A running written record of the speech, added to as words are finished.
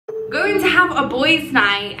going to have a boys'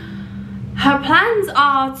 night. Her plans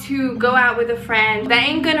are to go out with a friend. They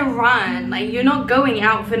ain't gonna run. Like, you're not going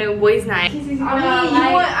out for no boys' night. I mean, you know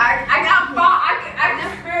what? I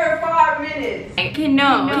just spared 5 minutes. Okay,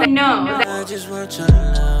 no. I just want your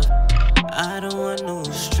love. I don't want no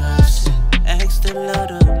stress. Extra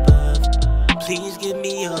love above. Please give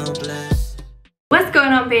me your blessing. What's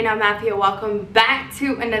going on, Vietnam Mafia? Welcome back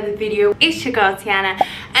to another video. It's your girl Tiana,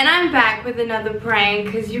 and I'm back with another prank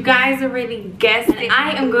because you guys already guessed it.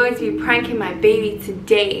 I am going to be pranking my baby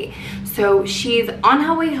today. So she's on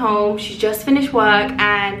her way home. She's just finished work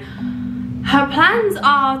and her plans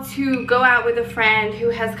are to go out with a friend who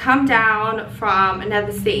has come down from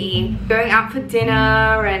another city, going out for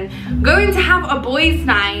dinner and going to have a boys'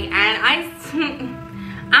 night. And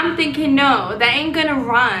I'm thinking, no, they ain't gonna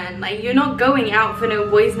run. Like, you're not going out for no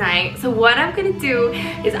boys' night. So what I'm gonna do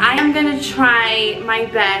is I am gonna try my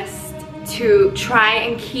best to try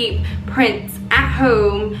and keep Prince at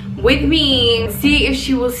home with me, see if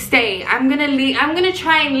she will stay. I'm gonna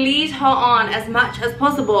try and lead her on as much as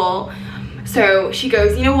possible. So she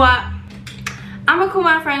goes, you know what? I'm gonna call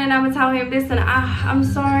my friend and I'm gonna tell him this, and I'm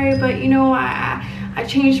sorry, but you know, I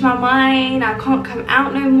changed my mind. I can't come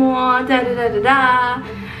out no more. Da da da da da.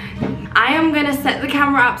 I am gonna set the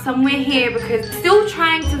camera up somewhere here because I'm still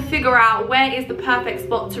trying to figure out where is the perfect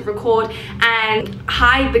spot to record and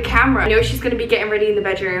hide the camera. I know she's gonna be getting ready in the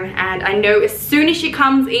bedroom, and I know as soon as she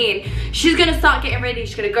comes in, she's gonna start getting ready.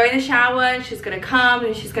 She's gonna go in the shower and she's gonna come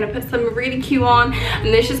and she's gonna put some really cute on,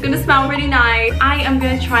 and then she's gonna smell really nice. I am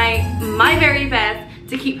gonna try my very best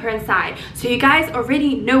to keep her inside. So you guys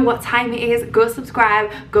already know what time it is. Go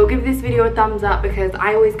subscribe, go give this video a thumbs up because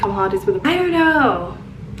I always come hardest with I don't know,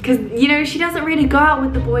 because you know she doesn't really go out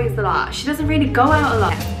with the boys a lot. She doesn't really go out a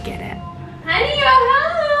lot. Get it? Honey, you're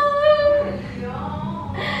home.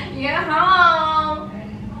 You're home.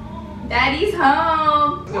 Daddy's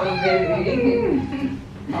home. So, baby.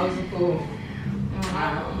 How's the food?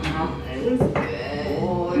 It's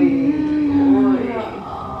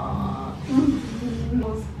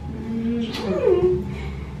good.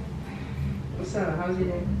 What's up? How's your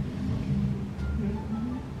day?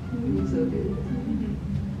 What's up, baby?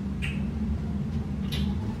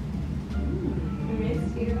 I miss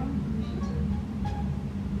you.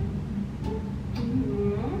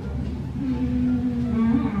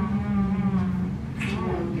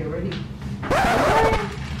 Get ready.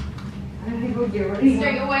 I need to go get ready.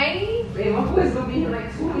 Straight away? Babe, my boy's gonna be here in like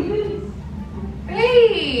 20 minutes.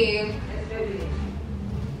 Babe! Yes, baby.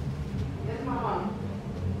 Yes, mama.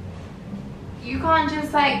 You can't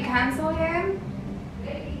just like cancel him?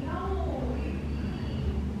 Baby, no.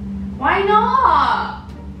 Why not?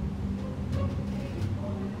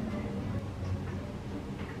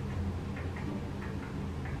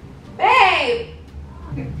 Babe!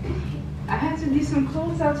 I have to do some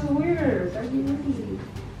clothes out to wear. Are you ready?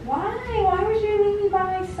 Why? Why would you leave me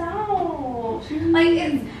by myself? Like,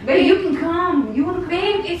 it's... Babe, you can come. You wanna come?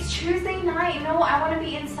 Babe, it's Tuesday night. No, I want to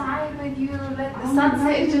be inside with you. Like, the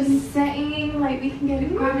sunset is just setting. Like, we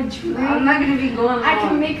can grab a drink. I'm not gonna be going I long.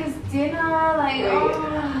 can make us dinner. Like,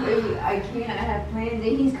 oh. Baby, I can't. I have plans. And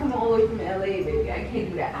he's coming all the way from LA, baby. I can't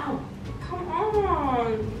do that. Ow. Come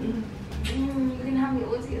on. You can have me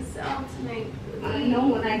all to yourself tonight. I know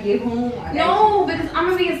when I get home. No, because I'm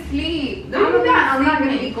gonna be asleep. I'm not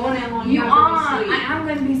gonna be going that long. You are. I I am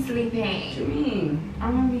gonna be sleeping. What you mean?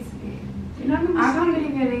 I'm gonna be sleeping. You're not gonna be I'm gonna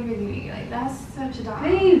sleeping. be getting with me. Like, that's such a dog.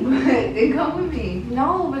 Babe, then come with me.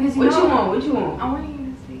 No, because What you want? What you want? I want you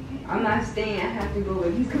to sleep. I'm not staying. I have to go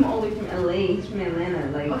with. He's coming all the way from LA. He's from Atlanta.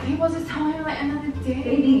 Like. Okay, well, just tell him like another day.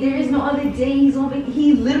 Baby, there is no other day. He's on vacation.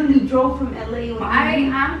 He literally drove from LA. I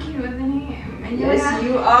am cuter than him. And Yes,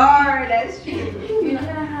 you are. That's true. You're not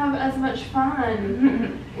gonna have as much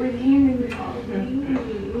fun with him and with all of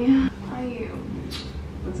me. Are you?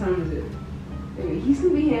 What time is it? Baby, he's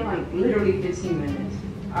gonna be here in like literally 15 minutes.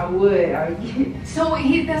 I would. So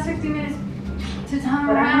that's 15 minutes to turn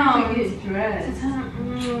But I around. have to get dressed. To turn,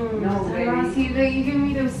 No, turn baby. around. See, you give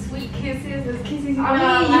me those sweet kisses, those kisses you I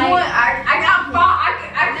know, mean, you know what? I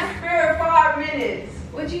just spared 5 minutes.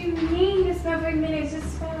 What do you mean? It's not 5 minutes.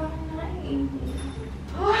 Just spend all night.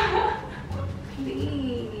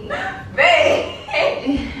 Please. Babe!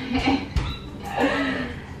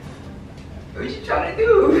 What you trying to do?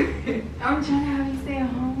 I'm trying to have you stay at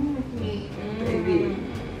home with me. Baby.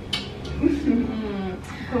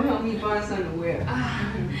 Come help me find something to wear.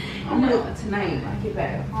 I'm gonna tonight. I get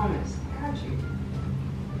back. I promise. I got you.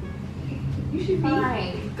 You should be.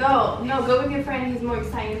 Fine. Go. No, go with your friend. He's more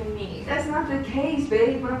excited than me. That's not the case,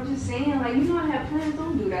 babe. But I'm just saying, like, you know I have plans.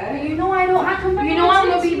 Don't do that. You know I don't. You know I'm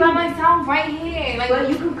gonna be by myself right here. Like, but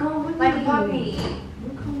you can come with like me. a puppy.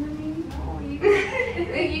 You come with me?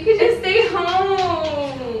 No, you could just stay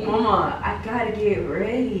home. Mama, I gotta get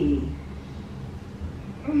ready.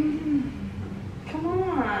 Come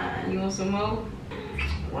on. You want some more?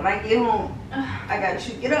 When I get home, I got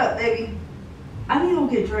you. Get up, baby. I need to go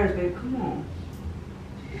get dressed, baby. Come on.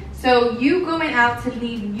 So you going out to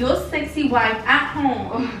leave your sexy wife at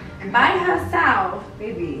home by herself,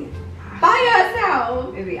 Baby. by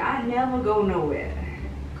herself. Baby, I never go nowhere.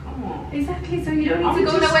 Come on. Exactly. So you don't need I'm to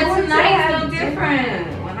go just nowhere going to tonight. It's have no different.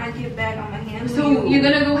 dinner. When I get back, I'm gonna handle So you. you're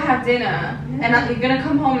gonna go have dinner, and you're gonna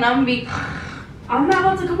come home, and I'm gonna be. I'm not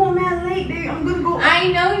about to come home that late, baby. I'm gonna go. I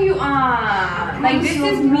know you are. Like, this so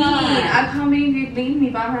is mean. mad. I can't believe you leave me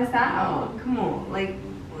by Oh, myself. come on, like.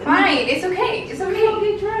 Fine, it's okay. It's Go okay.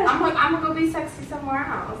 get dressed. I'm gonna go be sexy somewhere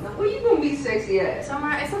else. Where you gonna be sexy at?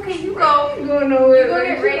 Somewhere. It's okay. You go. You going nowhere? You go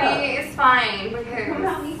get ready. It's fine. Come Because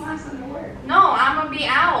out, we find something to wear. no, I'm gonna be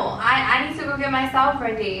out. I need to go get myself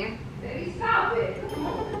ready. Baby, stop it. Come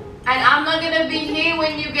on. And I'm not gonna be here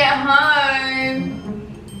when you get home.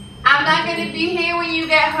 I'm not gonna be here when you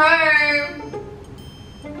get home.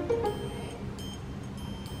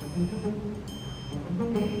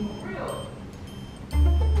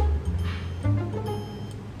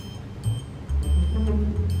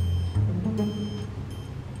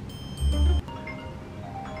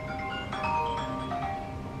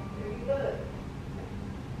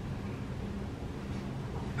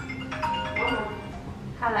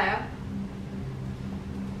 Hello.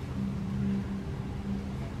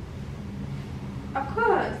 Of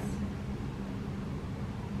course.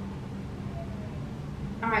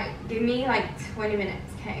 Alright, give me like 20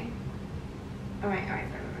 minutes, okay? Alright.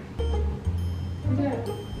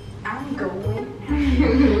 I'm going.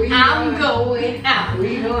 I'm going out. Where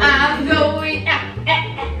you going? I'm going out.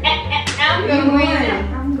 I'm Where you going going? out.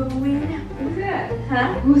 I'm going out. Who's that?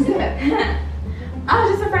 Huh? Who's that? I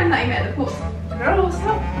was just a friend that I met at the pool. Girl,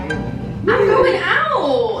 stop. I'm going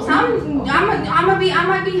out. So I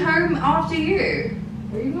might be home after you.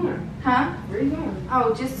 Where you going? Huh? Where you going?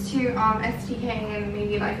 Oh, just to STK and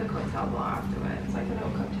maybe like a cocktail bar afterwards, like a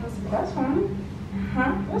little cocktail spot. That's fine.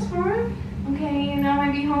 Huh? That's fine. Okay, and I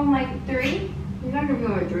might be home like 3. You're not gonna be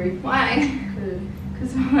on 3. Why?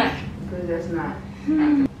 Cause what? Because that's not.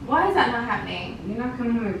 Why is that not happening? You're not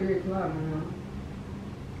coming home at 3 o'clock, Mama.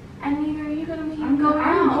 And neither are you gonna be I'm going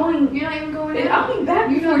I'm out. going- You're not even going Babe, out. I'll be back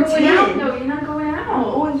You're not before going out 10. though. You're not going out. I'm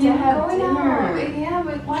going to You're have going dinner. out. Yeah,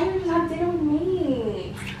 but why don't you just have dinner with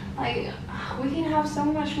me? Like, we can have so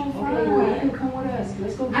much more fun. Okay, well, you can come with us.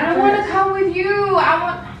 Let's go. I don't want to come with you. I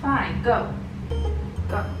want. Fine, go.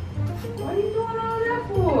 Go. What are you doing all that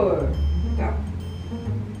for? Go.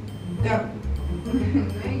 Go.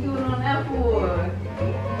 What are you doing all that for?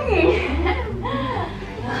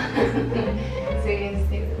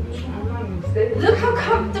 Seriously. I'm not gonna stay. Look how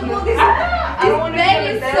comfortable this I don't want to bed be on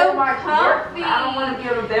the is bed so with my comfy. work. I don't want to be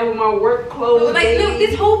on the bed with my work clothes. Like, look,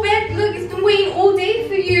 this whole bed, look, it's been waiting all day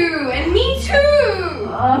for you. And me too.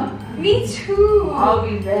 Me too. I'll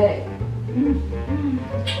be back.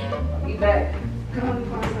 I'll be back. Come on,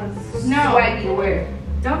 find some No. swaggy to wear.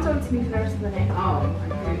 Don't talk to me for the rest of the night. Oh,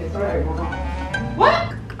 my goodness. All right, Mama.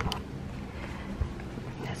 What?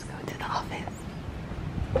 Let's go to the office.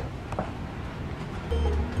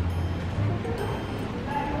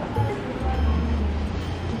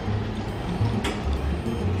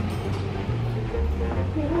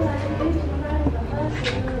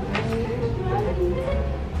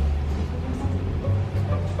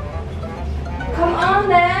 Come on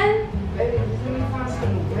then. Baby, just let me find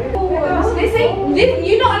some red. This ain't,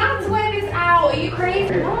 you're not allowed to wear this out. Are you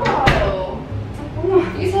crazy? No.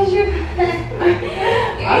 You said you.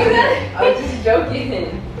 I'm just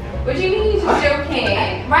joking. What do you mean you're just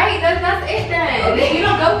joking? Right? That's it then. Okay. You're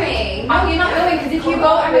not going. No, you're not going because if you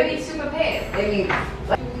go, I'm gonna be super pissed. Baby,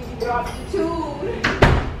 drop the tube.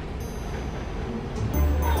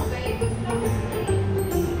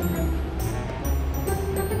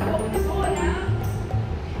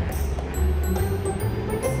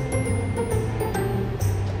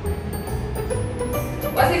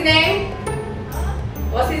 What's his name?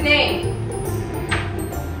 What's his name?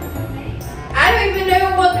 I don't even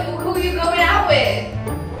know who you're going out with.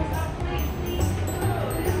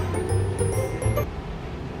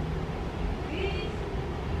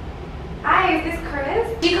 Hi, is this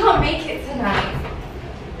Chris? You can't make it tonight.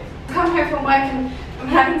 Come home from work and I'm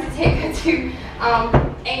having to take her to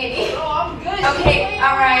A&E. Oh, I'm good. Okay,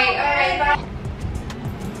 alright, bye.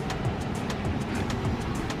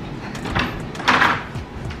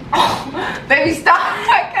 Oh. Baby, stop.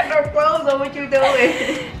 I got no clothes on. What you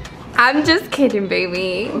doing? I'm just kidding,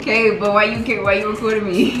 baby. Okay, but why you recording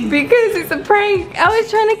me? Because it's a prank. I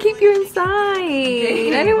was trying to keep you inside.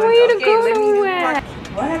 Okay, I didn't want you to go nowhere.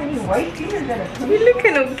 Why have any white tears that are You're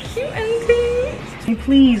looking so cute, auntie. Hey,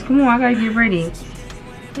 please, come on, I gotta get ready.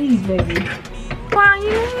 Please, baby. Wow,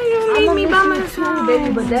 you don't leave me by myself.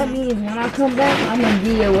 Baby, but that means when I come back, I'm gonna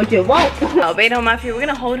give you what you want. Oh, Beto Mafia, we're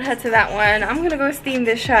gonna hold her to that one. I'm gonna go steam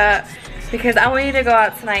this shirt because I want you to go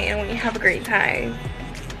out tonight and we have a great time.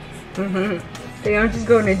 See, I'm just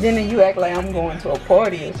going to dinner. You act like I'm going to a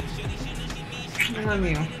party or something. I love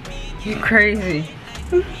you. You crazy.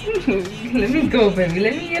 Let me go, baby.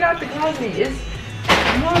 Let me get out the closet. It's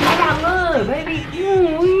my love, baby. Come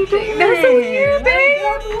on, what are you doing? That's so weird,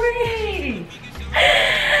 babe.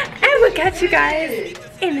 And we'll catch you guys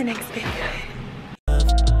in the next video.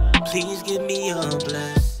 Please give me your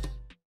blessing.